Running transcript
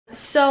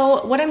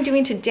So what I'm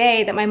doing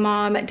today that my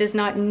mom does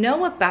not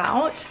know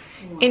about,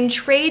 in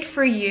trade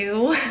for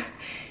you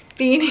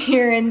being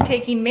here and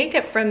taking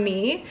makeup from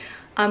me,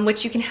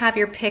 which you can have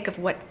your pick of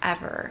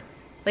whatever,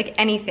 like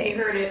anything. You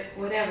heard it,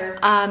 whatever.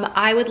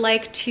 I would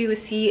like to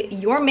see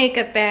your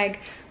makeup bag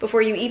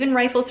before you even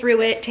rifle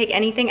through it, take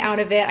anything out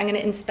of it. I'm gonna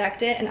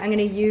inspect it and I'm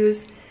gonna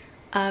use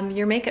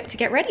your makeup to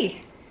get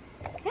ready.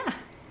 Yeah.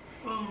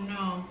 Oh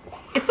no.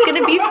 It's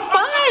gonna be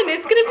fun.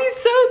 It's gonna be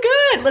so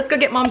good. Let's go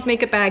get mom's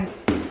makeup bag.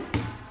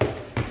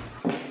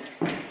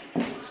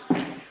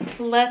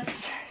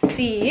 Let's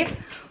see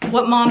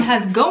what mom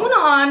has going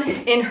on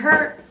in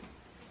her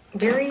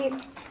very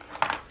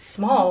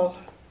small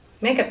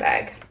makeup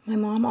bag. My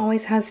mom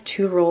always has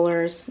 2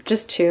 rollers,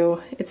 just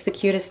 2. It's the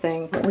cutest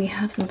thing. We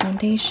have some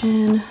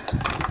foundation.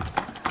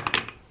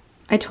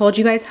 I told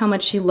you guys how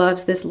much she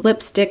loves this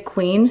lipstick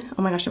queen.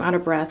 Oh my gosh, I'm out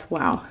of breath.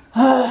 Wow.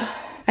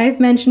 I've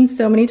mentioned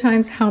so many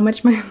times how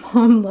much my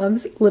mom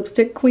loves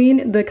lipstick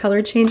queen, the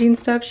color changing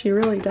stuff. She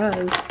really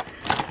does.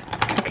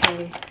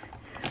 Okay.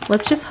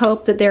 Let's just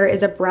hope that there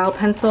is a brow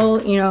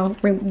pencil. You know,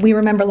 we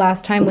remember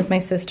last time with my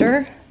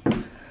sister.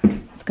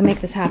 Let's go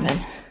make this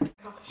happen.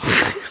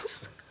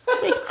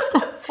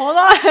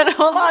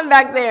 Hold on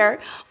back there.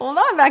 Hold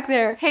on back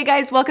there. Hey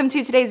guys, welcome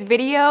to today's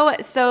video.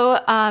 So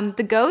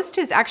the ghost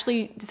has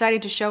actually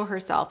decided to show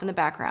herself in the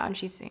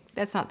background.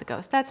 That's not the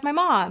ghost, that's my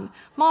mom.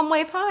 Mom,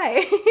 wave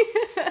hi.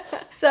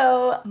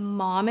 So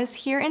mom is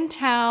here in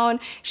town.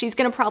 She's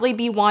gonna probably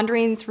be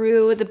wandering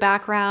through the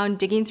background,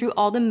 digging through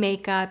all the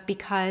makeup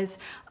because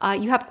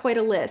you have quite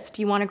a list.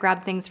 You wanna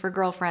grab things for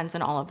girlfriends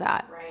and all of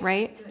that,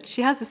 right?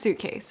 She has a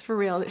suitcase, for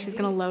real, that she's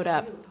gonna load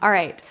up. All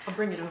right. I'll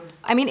bring it over.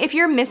 I mean, if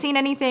you're missing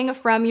anything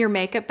from your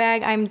makeup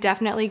bag, I'm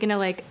definitely gonna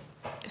like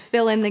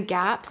fill in the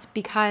gaps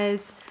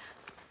because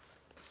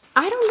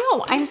I don't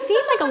know. I'm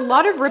seeing like a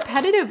lot of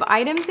repetitive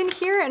items in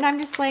here and I'm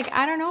just like,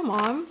 I don't know,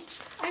 mom.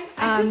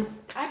 I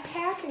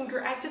pack and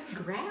I just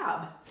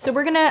grab. So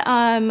we're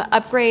gonna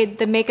upgrade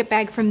the makeup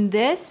bag from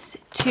this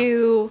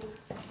to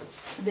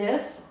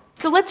this.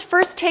 So let's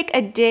first take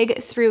a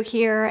dig through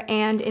here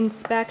and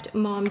inspect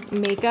mom's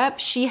makeup.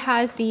 She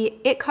has the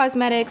It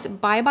Cosmetics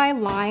Bye Bye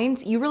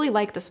Lines. You really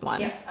like this one.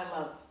 Yes, I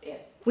love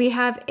it. We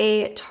have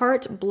a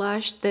Tarte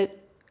blush that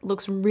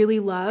looks really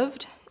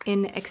loved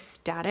in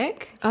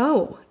Ecstatic.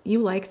 Oh, you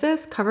like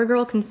this?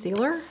 Covergirl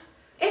concealer?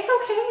 It's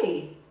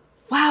okay.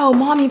 Wow,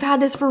 mom, you've had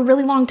this for a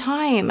really long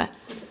time.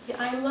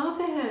 I love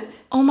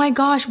it. Oh my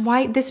gosh,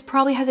 why? This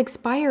probably has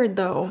expired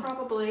though.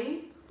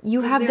 Probably.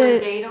 You have Is there the a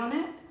date on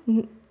it?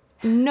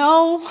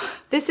 No,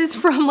 this is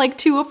from like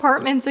 2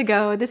 apartments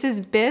ago. This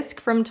is Bisque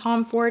from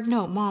Tom Ford.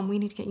 No, mom, we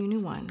need to get you a new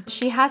one.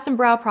 She has some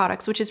brow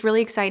products, which is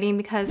really exciting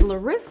because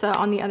Larissa,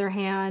 on the other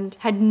hand,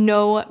 had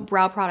no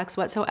brow products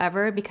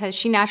whatsoever because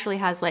she naturally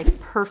has like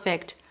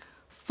perfect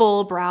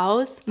full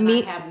brows. And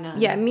I have none.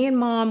 Yeah, me and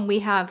mom, we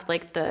have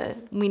like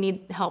we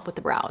need help with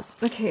the brows.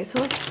 Okay, so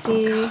let's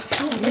see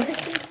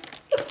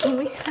what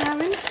we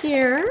have in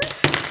here.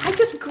 I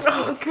just,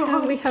 oh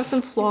God. We have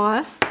some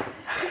floss.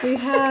 We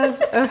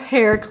have a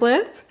hair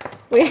clip.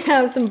 We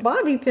have some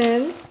bobby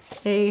pins.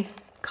 A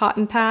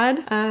cotton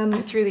pad.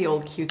 I threw the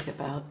old Q-tip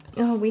out.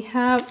 Oh, we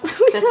have.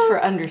 That's for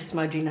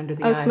smudging under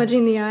the eye. Oh,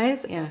 smudging the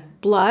eyes? Yeah.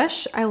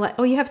 Blush.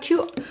 Oh, you have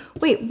 2.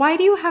 Wait, why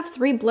do you have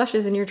 3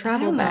 blushes in your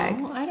travel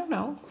bag? I don't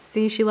know.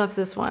 See, she loves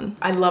this one.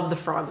 I love the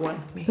frog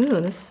one.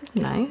 Ooh, this is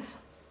nice.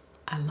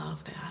 I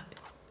love that.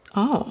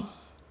 Oh.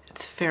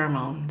 It's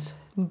pheromones.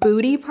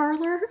 Booty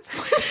parlor?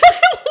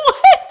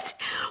 What?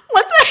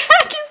 What the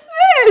heck is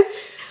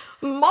this?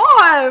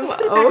 Mom!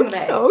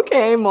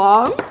 Okay,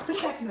 mom.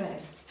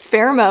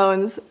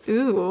 Pheromones.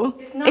 Ooh.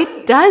 It's nice.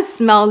 It does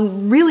smell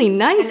really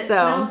nice, and it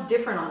though. smells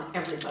different on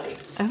everybody.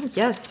 Oh,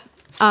 yes.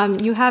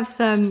 You have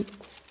some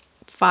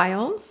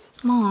files.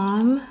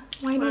 Mom,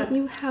 why don't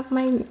you have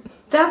my...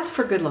 That's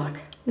for good luck.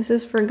 This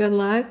is for good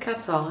luck?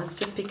 That's all. It's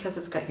just because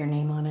it's got your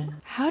name on it.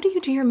 How do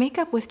you do your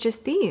makeup with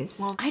just these?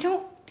 Well, I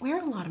don't wear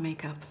a lot of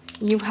makeup.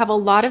 You have a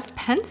lot of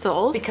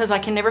pencils. Because I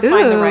can never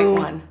find the right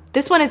one.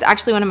 This one is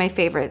actually one of my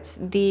favorites.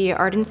 The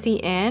Ardency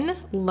Inn,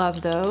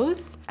 love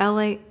those.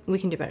 LA, we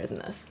can do better than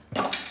this.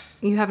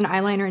 You have an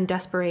eyeliner in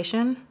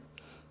Desperation.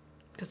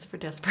 That's for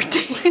desperate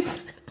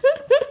days.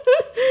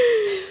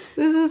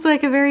 This is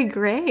like a very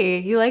gray.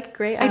 You like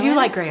gray eyeliner? I do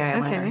like gray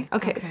eyeliner.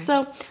 Okay,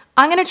 so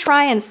I'm gonna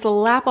try and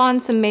slap on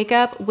some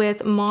makeup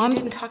with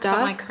mom's Talk stuff.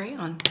 about my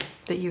crayon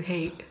that you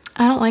hate.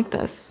 I don't like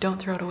this. Don't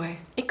throw it away.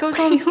 It goes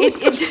on.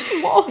 It's so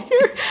small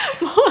here.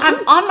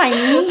 I'm on my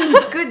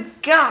knees. Good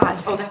God.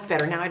 Oh, that's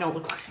better. Now I don't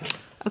look like.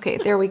 Okay,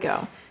 there we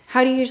go.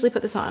 How do you usually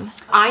put this on?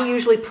 I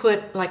usually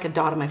put like a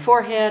dot on my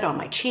forehead, on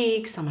my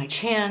cheeks, on my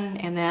chin,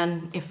 and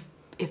then if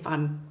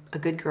I'm a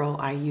good girl,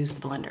 I use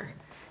the blender.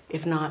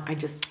 If not, I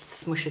just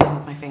smush it in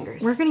with my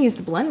fingers. We're gonna use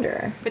the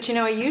blender. But you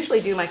know, I usually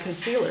do my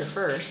concealer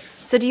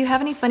first. So do you have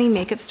any funny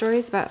makeup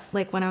stories about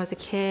like when I was a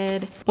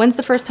kid? When's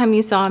the first time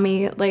you saw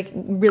me like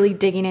really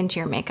digging into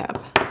your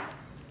makeup?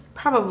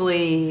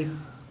 Probably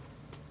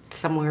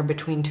somewhere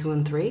between 2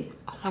 and 3,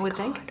 I would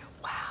think.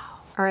 Wow.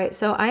 All right,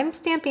 so I'm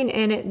stamping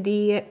in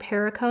the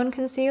Paracone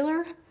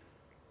concealer.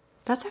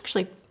 That's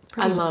actually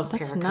pretty, I love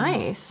that's Paragon.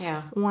 nice.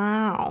 Yeah.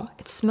 Wow.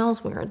 It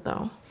smells weird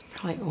though. It's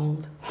probably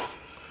old.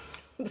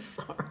 I'm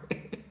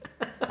sorry.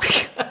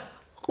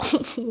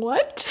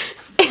 What?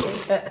 It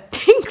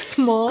stinks,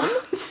 Mom.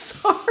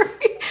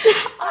 Sorry.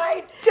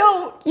 I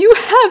don't. You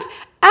have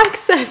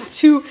access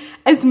to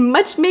as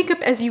much makeup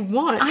as you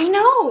want. I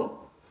know.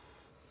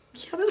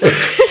 Yeah,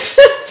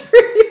 that's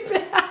pretty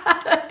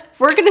bad.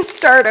 We're gonna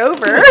start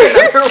over.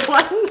 Number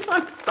one.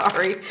 I'm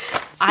sorry.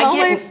 Smell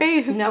my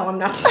face. No, I'm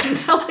not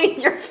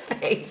smelling your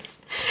face.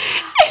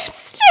 It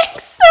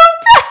stinks so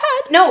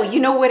bad. No,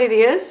 you know what it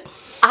is?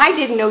 I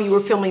didn't know you were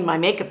filming my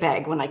makeup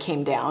bag when I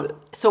came down.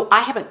 So I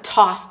haven't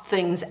tossed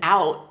things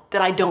out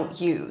that I don't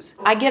use.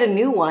 I get a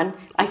new one,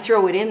 I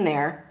throw it in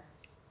there,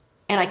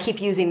 and I keep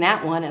using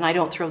that one, and I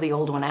don't throw the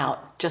old one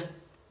out. Just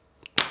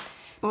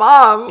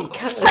Mom.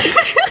 because.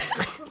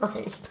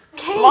 Okay.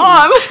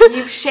 Mom.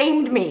 You've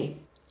shamed me.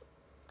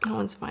 That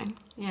one's fine.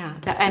 Yeah,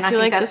 and I you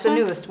think like that's this the one?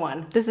 newest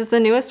one. This is the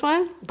newest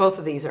one? Both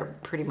of these are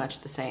pretty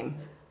much the same.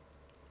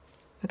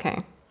 Okay.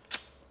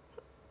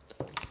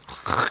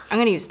 I'm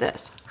gonna use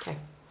this. Okay.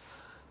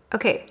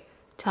 Okay,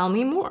 tell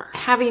me more.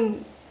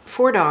 Having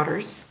 4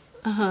 daughters,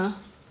 I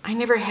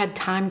never had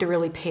time to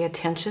really pay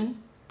attention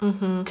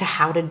to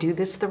how to do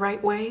this the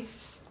right way.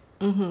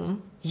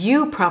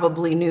 You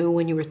probably knew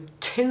when you were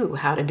 2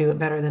 how to do it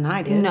better than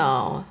I did.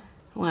 No.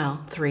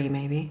 Well, 3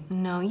 maybe.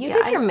 No, you Yeah,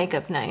 did your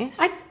makeup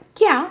nice.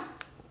 Yeah,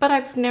 but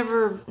I've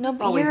never but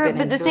always been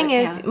but the into thing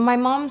it, is, yeah. my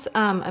mom's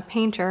a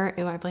painter.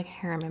 Ew, I have like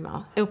hair in my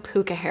mouth. Ew,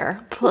 puka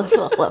hair. Blah,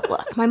 blah, blah,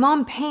 blah. My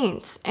mom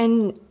paints,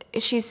 and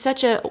she's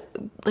such a,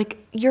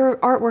 like, your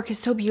artwork is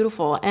so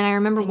beautiful. And I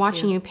remember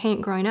watching you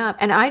paint growing up,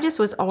 and I just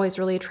was always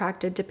really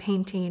attracted to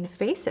painting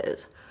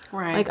faces.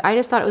 Right. Like, I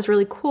just thought it was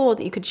really cool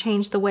that you could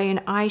change the way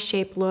an eye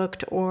shape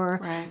looked, or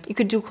you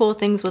could do cool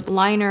things with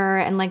liner,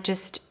 and like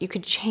just, you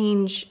could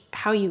change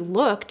how you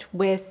looked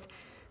with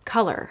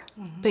color.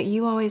 But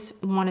you always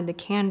wanted the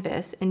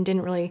canvas and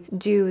didn't really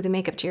do the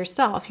makeup to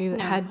yourself. You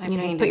had, you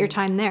know, you put your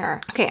time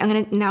there. Okay, I'm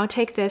gonna now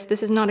take this.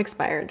 This is not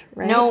expired,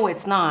 right? No,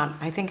 it's not.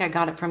 I think I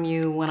got it from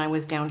you when I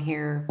was down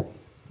here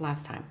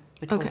last time,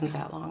 which wasn't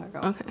that long ago.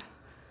 Okay.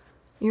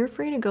 You're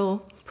free to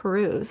go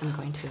peruse. I'm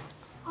going to.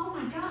 Oh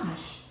my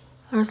gosh.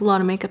 There's a lot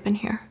of makeup in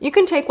here. You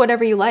can take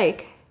whatever you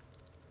like.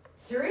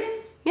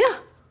 Serious? Yeah.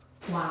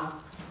 Wow.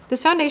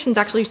 This foundation's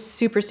actually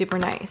super, super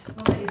nice.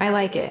 I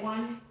like it.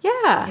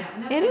 Yeah,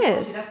 it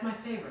is. That's my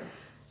favorite.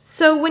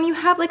 So when you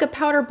have like a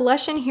powder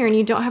blush in here and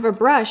you don't have a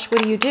brush,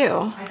 what do you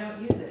do? I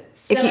don't use it.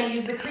 If Then you- I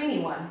use the creamy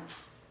one.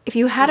 If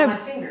you had With a my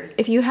fingers.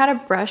 if you had a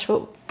brush,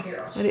 what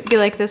Here. would it be?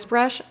 Like this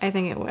brush? I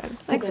think it would.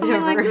 Like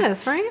something like Whatever.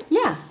 this, right?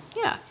 Yeah.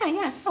 Yeah. Yeah,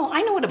 yeah. Oh,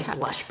 I know what a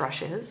blush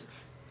brush is.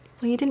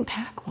 Well, you didn't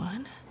pack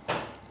one.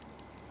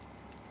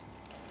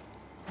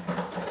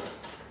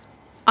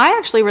 I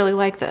actually really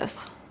like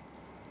this.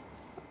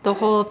 The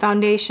whole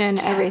foundation,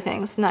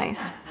 everything's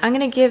nice. I'm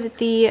gonna give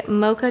the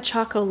Mocha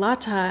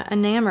Chocolata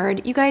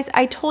Enamored. You guys,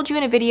 I told you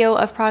in a video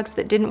of products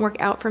that didn't work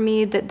out for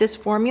me that this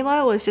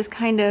formula was just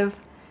kind of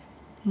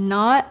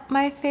not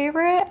my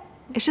favorite.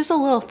 It's just a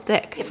little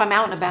thick. If I'm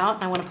out and about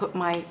and I want to put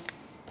my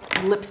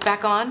lips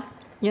back on,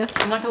 Yes.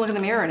 I'm not going to look in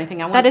the mirror or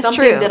anything. I want That is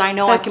something true. that I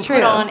know That's I can true.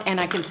 put on and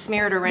I can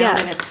smear it around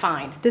and it's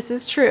fine. This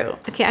is true.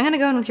 Okay, I'm gonna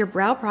go in with your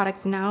brow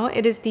product now.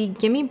 It is the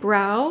Gimme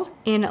Brow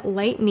in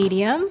light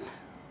medium.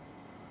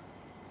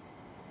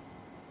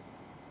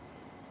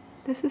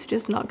 This is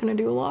just not gonna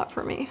do a lot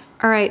for me.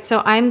 All right,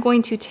 so I'm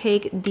going to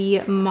take the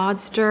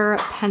Modster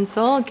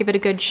pencil, give it a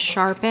good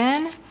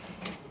sharpen,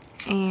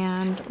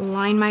 and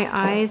line my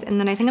eyes,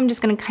 and then I think I'm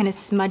just gonna kind of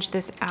smudge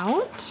this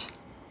out.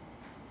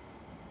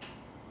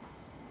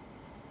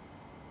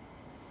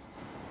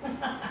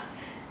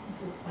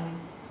 This looks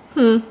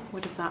funny.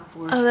 What is that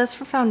for? Oh, that's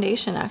for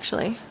foundation,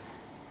 actually.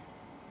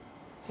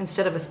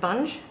 Instead of a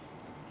sponge?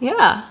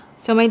 Yeah.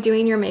 So am I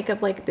doing your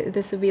makeup like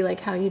this would be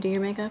like how you do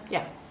your makeup?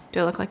 Yeah.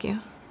 Do I look like you?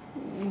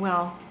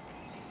 Well,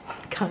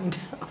 kind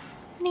of.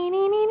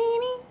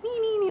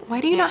 Why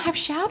do you not have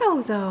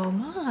shadow though,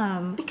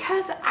 Mom?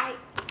 Because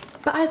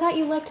But I thought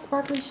you liked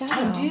sparkly shadow.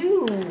 I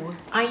do.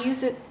 I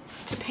use it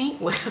to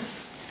paint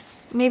with.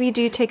 Maybe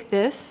do you take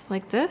this,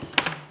 like this?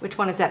 Which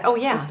one is that? Oh,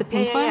 yeah. That's the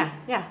pink yeah, one? Yeah,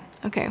 yeah.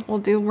 Okay,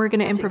 we're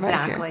gonna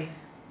improvise exactly. here.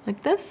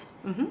 Like this?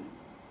 Mm-hmm.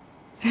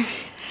 I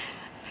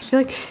feel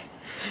like...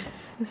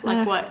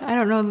 Like what? I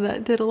don't know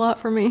that did a lot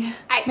for me.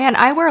 Man,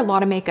 I wear a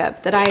lot of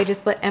makeup that I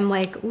just am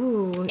like,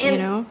 ooh, you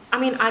know? I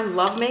mean, I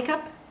love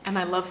makeup and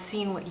I love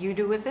seeing what you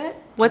do with it.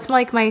 What's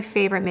like my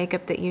favorite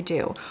makeup that you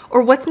do?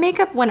 Or what's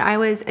makeup when I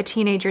was a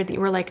teenager that you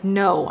were like,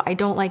 no, I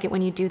don't like it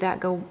when you do that,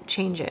 go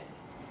change it?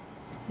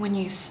 When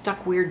you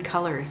stuck weird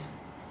colors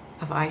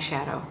of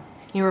eyeshadow.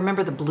 You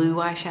remember the blue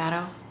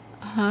eyeshadow?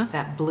 Uh-huh.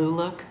 That blue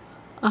look?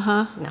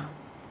 Uh-huh. No,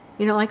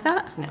 You don't like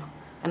that? no.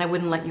 And I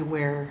wouldn't let you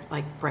wear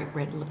like bright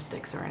red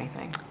lipsticks or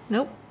anything.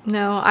 Nope.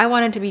 No, I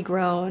wanted to be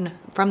grown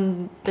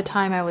from the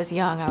time I was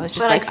young. I was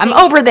just But I like, I'm think-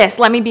 over this.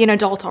 Let me be an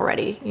adult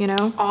already, you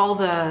know? All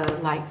the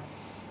like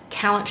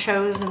talent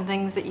shows and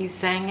things that you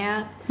sang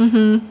at,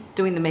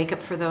 doing the makeup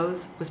for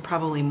those was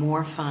probably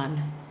more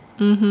fun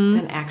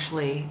than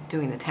actually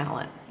doing the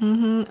talent.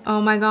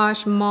 Oh my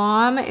gosh,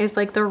 Mom is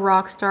like the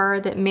rock star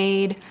that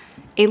made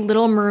a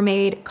Little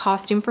Mermaid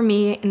costume for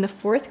me in the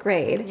 4th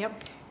grade.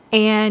 Yep.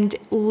 And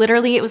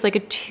literally it was like a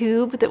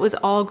tube that was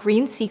all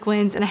green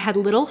sequins and I had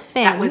little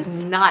fins. That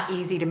was not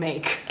easy to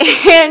make.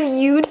 And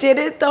you did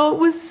it though. It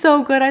was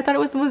so good. I thought it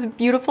was the most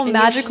beautiful,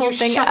 magical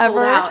thing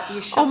ever.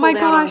 You shuffled oh my out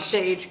gosh. on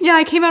stage. Yeah,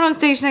 I came out on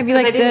stage and I'd be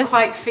like this.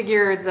 I didn't quite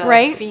figure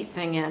the feet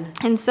thing in.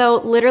 And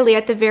so literally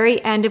at the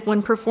very end of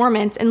one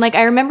performance, and like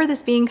I remember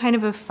this being kind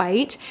of a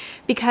fight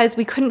because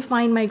we couldn't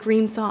find my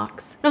green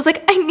socks. And I was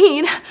like, I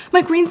need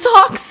my green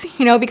socks,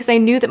 you know, because I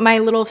knew that my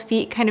little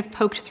feet kind of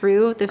poked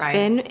through the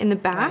fin in the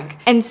back.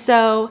 And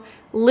so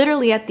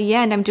literally at the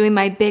end, I'm doing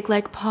my big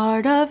like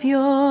part of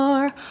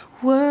your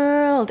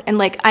world. And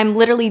like, I'm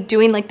literally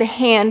doing like the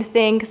hand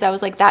thing because I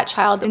was like that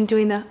child and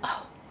doing the,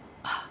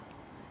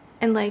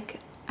 and like,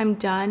 I'm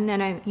done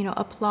and I, you know,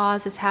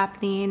 applause is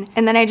happening.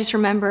 And then I just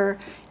remember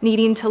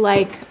needing to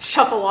like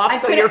shuffle off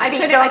so your feet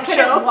don't show. I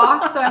couldn't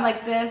walk, so I'm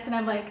like this and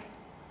I'm like.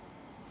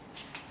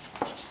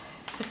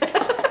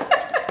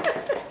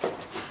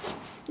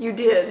 You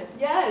did.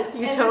 Yes,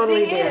 you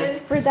totally did.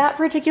 For that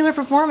particular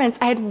performance,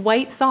 I had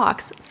white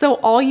socks. So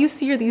all you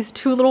see are these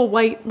 2 little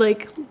white,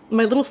 like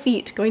my little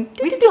feet going.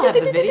 We still have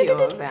the video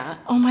of that.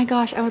 Oh my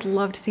gosh, I would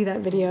love to see that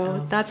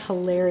video. That's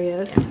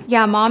hilarious.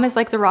 Yeah, Mom is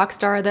like the rock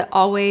star that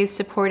always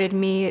supported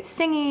me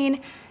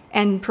singing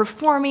and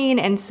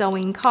performing and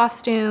sewing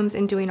costumes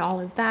and doing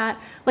all of that.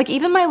 Like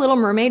even my Little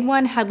Mermaid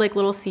one had like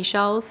little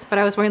seashells, but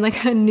I was wearing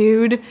like a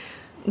nude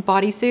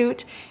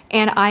bodysuit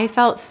and I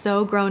felt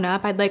so grown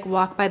up. I'd like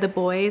walk by the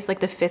boys,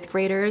 like the 5th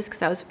graders,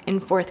 because I was in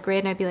 4th grade,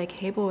 and I'd be like,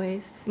 hey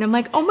boys. And I'm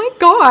like, oh my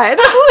God,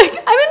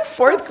 like I'm in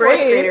 4th grade.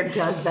 4th grader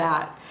does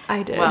that.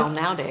 I did. Well,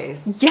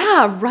 nowadays.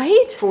 Yeah,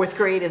 right? 4th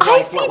grade is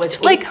like what was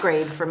 8th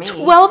grade for me.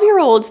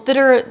 12-year-olds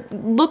that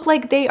look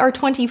like they are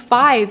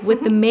 25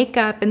 with the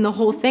makeup and the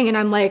whole thing. And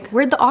I'm like,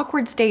 where'd the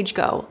awkward stage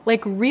go?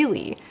 Like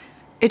really?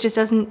 It just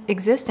doesn't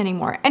exist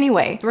anymore.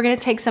 Anyway, we're gonna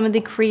take some of the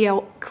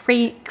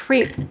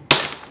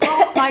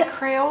my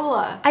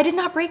Crayola. I did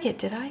not break it,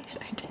 did I?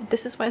 I did.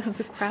 This is why this is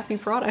a crappy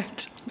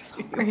product. I'm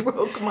sorry. You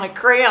broke my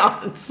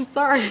crayons. I'm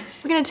sorry.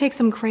 We're gonna take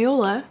some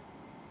Crayola.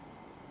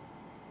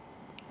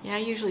 Yeah, I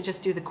usually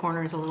just do the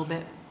corners a little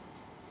bit.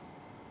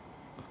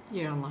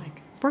 You don't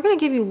like. We're gonna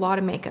give you a lot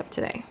of makeup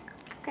today.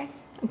 Okay.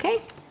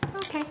 Okay?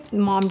 Okay.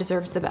 Mom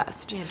deserves the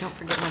best. Yeah, don't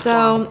forget my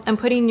So floss. I'm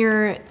putting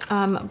your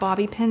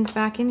bobby pins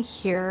back in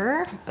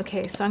here.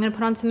 Okay, so I'm gonna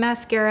put on some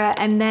mascara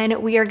and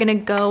then we are gonna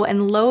go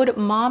and load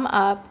Mom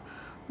up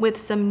with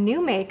some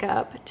new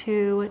makeup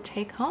to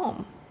take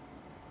home.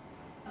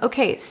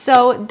 Okay,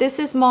 so this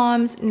is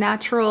Mom's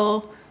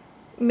natural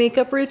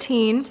makeup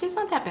routine. It's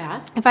not that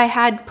bad. If I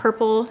had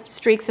purple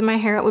streaks in my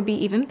hair, it would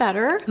be even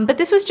better. But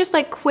this was just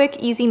like quick,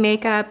 easy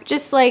makeup.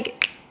 Just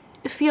like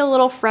feel a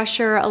little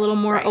fresher, a little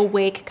more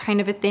awake kind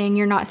of a thing.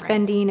 You're not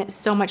spending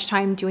so much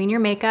time doing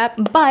your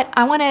makeup. But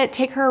I wanna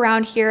take her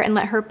around here and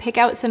let her pick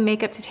out some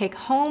makeup to take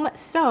home.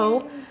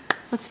 So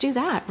let's do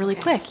that really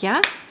quick, yeah?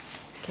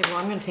 Okay,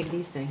 well, I'm going to take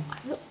these things.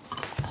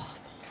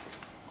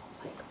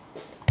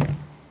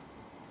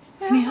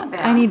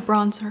 I need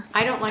bronzer.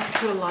 I don't like to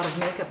put a lot of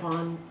makeup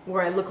on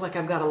where I look like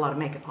I've got a lot of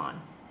makeup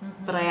on.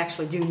 But I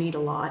actually do need a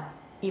lot,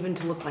 even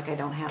to look like I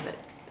don't have it.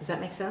 Does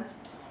that make sense?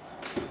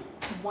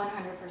 100%.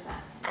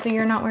 So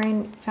you're not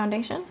wearing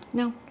foundation?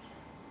 No.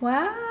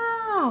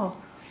 Wow.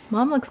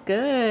 Mom looks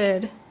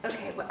good.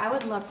 Okay, what I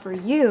would love for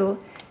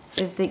you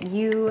is that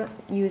you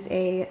use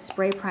a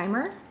spray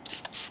primer.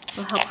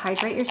 It'll help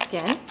hydrate your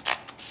skin.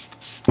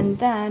 And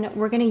then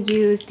we're gonna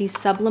use the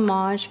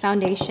Sublimage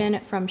foundation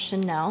from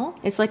Chanel.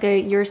 It's like a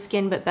your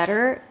skin but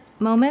better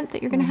moment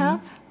that you're gonna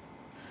have.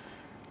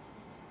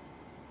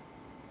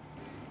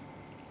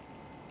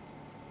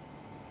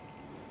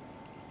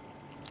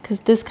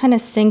 Because this kind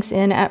of sinks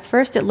in. At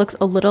first it looks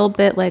a little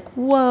bit like,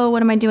 whoa,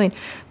 what am I doing?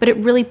 But it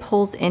really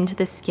pulls into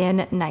the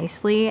skin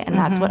nicely, and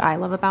that's what I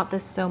love about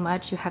this so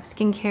much. You have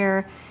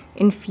skincare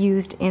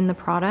infused in the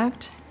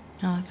product.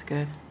 Oh, that's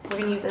good. We're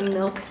gonna use a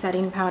milk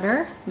setting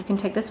powder. You can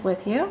take this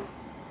with you.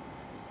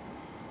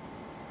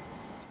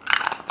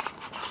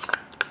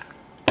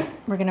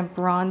 We're gonna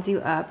bronze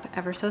you up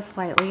ever so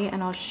slightly,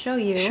 and I'll show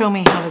you. Show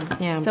me how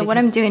to, yeah. So what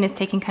I'm doing is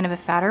taking kind of a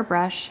fatter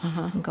brush,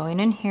 I'm going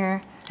in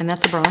here. And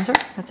that's a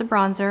bronzer? That's a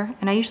bronzer,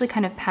 and I usually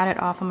kind of pat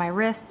it off on my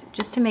wrist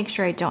just to make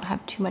sure I don't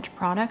have too much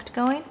product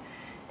going.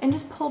 And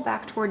just pull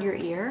back toward your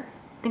ear.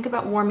 Think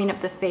about warming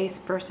up the face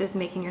versus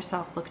making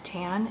yourself look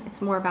tan.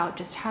 It's more about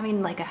just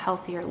having like a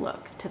healthier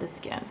look to the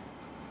skin.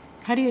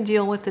 How do you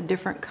deal with the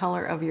different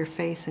color of your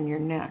face and your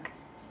neck?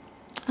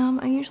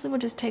 I usually will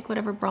just take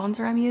whatever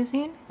bronzer I'm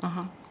using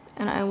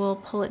and I will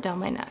pull it down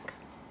my neck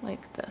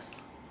like this.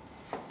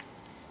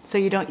 So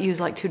you don't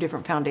use like 2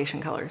 different foundation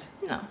colors?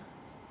 No.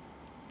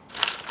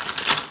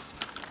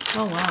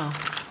 Oh, wow.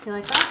 You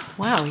like that?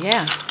 Wow,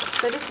 yeah.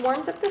 So it just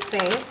warms up the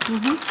face.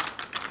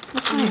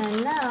 That's And nice.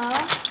 then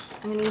now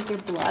I'm gonna use your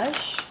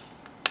blush.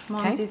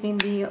 Mom's using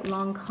the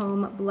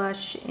Lancome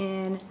blush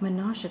in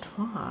Menage a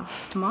Trois.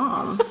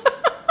 Mom.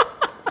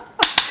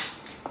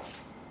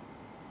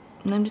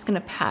 And I'm just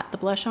gonna pat the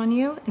blush on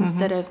you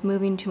instead of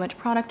moving too much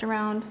product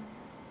around.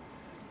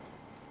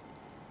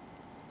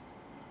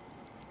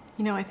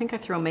 You know, I think I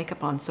throw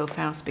makeup on so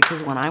fast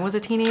because when I was a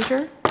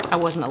teenager, I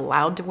wasn't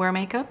allowed to wear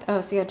makeup.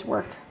 Oh, so you had to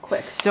work quick.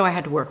 So I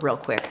had to work real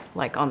quick,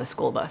 like on the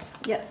school bus.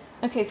 Yes.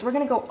 Okay, so we're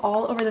gonna go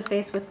all over the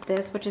face with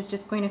this, which is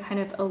just going to kind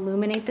of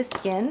illuminate the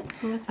skin.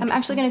 Oh, that's I'm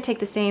actually gonna take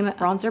the same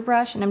bronzer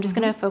brush and I'm just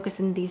gonna focus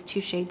in these 2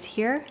 shades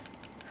here.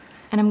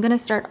 And I'm gonna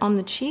start on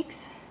the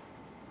cheeks.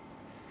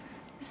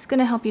 This is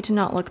gonna help you to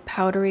not look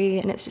powdery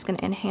and it's just gonna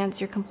enhance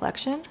your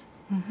complexion.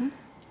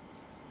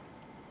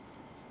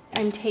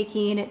 I'm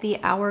taking the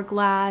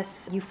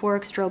Hourglass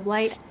Euphoric Strobe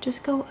Light.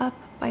 Just go up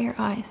by your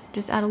eyes.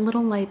 Just add a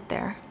little light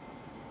there.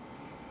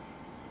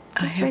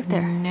 Just right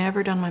there. I have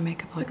never done my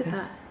makeup like Look at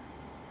this. that.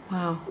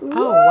 Wow.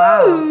 Oh,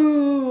 wow.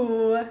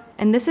 Ooh.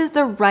 And this is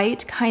the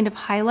right kind of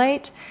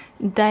highlight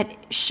that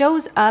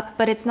shows up,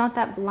 but it's not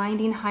that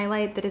blinding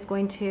highlight that is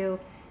going to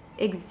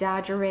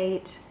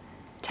exaggerate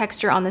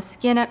texture on the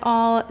skin at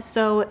all.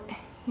 So,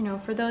 you know,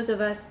 for those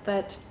of us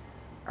that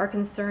are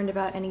concerned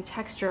about any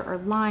texture or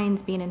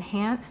lines being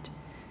enhanced,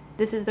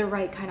 this is the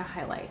right kind of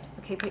highlight.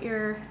 Okay, put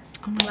your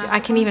glasses I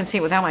can on. even see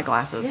it without my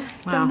glasses. Yeah,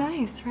 Wow. so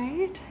nice,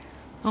 right?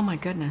 Oh my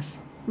goodness.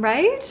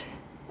 Right?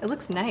 It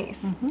looks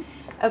nice.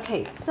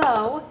 Okay,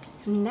 so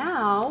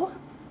now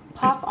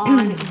pop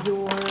on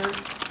your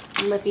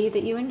lippy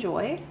that you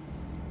enjoy.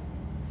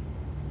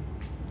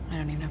 I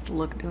don't even have to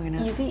look doing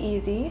it. Easy,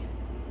 easy.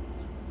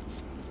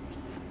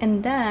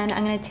 And then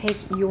I'm gonna take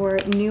your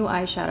new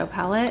eyeshadow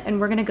palette and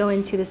we're gonna go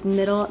into this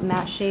middle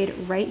matte shade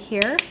right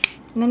here.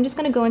 And I'm just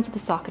gonna go into the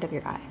socket of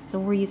your eye. So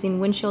we're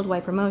using windshield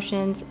wiper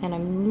motions and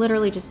I'm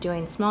literally just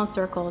doing small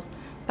circles,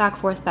 back,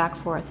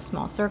 forth,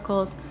 small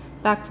circles,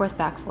 back,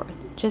 forth,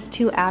 just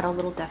to add a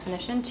little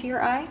definition to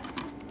your eye.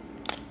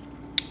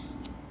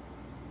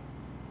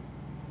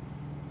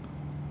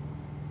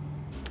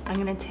 I'm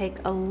gonna take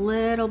a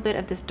little bit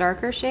of this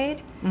darker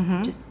shade,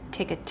 just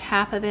take a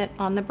tap of it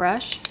on the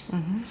brush,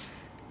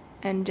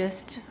 and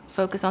just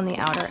focus on the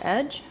outer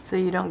edge. So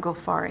you don't go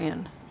far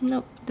in.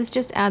 Nope, this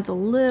just adds a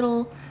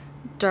little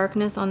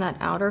darkness on that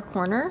outer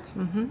corner.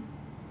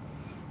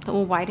 That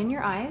will widen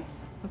your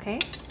eyes, okay?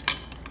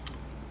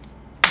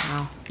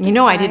 Wow. You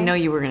know, I didn't know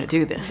you were going to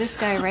do this. This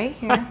guy right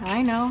here,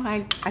 I know,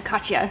 I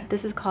caught you.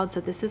 This is called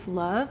So This Is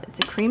Love. It's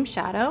a cream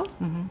shadow.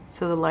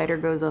 So the lighter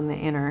goes on the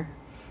inner.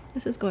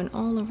 This is going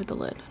all over the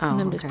lid, Oh,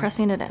 and I'm just okay.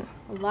 pressing it in.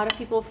 A lot of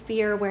people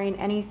fear wearing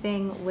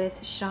anything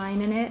with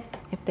shine in it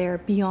if they're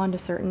beyond a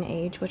certain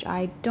age, which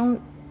I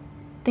don't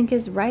think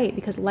is right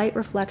because light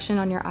reflection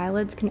on your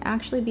eyelids can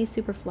actually be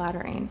super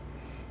flattering.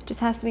 It just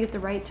has to be at the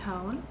right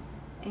tone,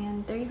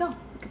 and there you go. You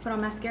can put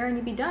on mascara and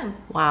you'd be done,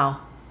 Wow.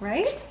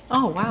 right?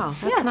 Oh, wow.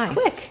 That's Yeah, nice.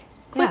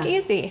 quick, Yeah.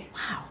 easy.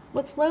 Wow.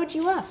 Let's load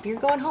you up. You're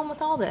going home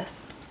with all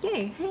this.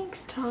 Yay.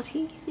 Thanks,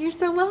 Tati. You're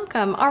so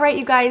welcome. All right,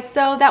 you guys,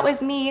 so that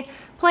was me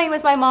playing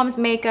with my mom's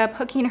makeup,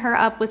 hooking her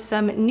up with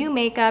some new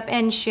makeup,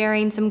 and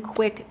sharing some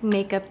quick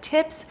makeup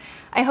tips.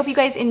 I hope you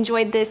guys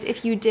enjoyed this.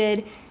 If you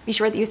did, be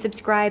sure that you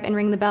subscribe and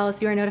ring the bell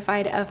so you are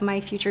notified of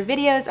my future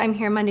videos. I'm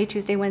here Monday,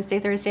 Tuesday, Wednesday,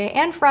 Thursday,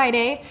 and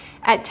Friday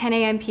at 10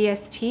 a.m.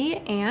 PST,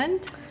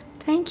 and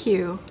Thank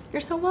you. you're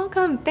so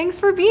welcome. Thanks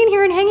for being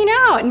here and hanging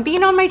out and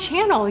being on my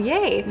channel.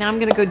 Yay. Now I'm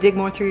going to go dig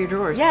more through your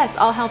drawers. Yes,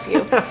 I'll help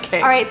you.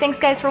 Okay. All right, thanks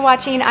guys for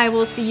watching. I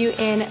will see you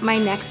in my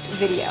next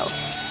video.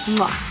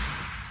 Mwah.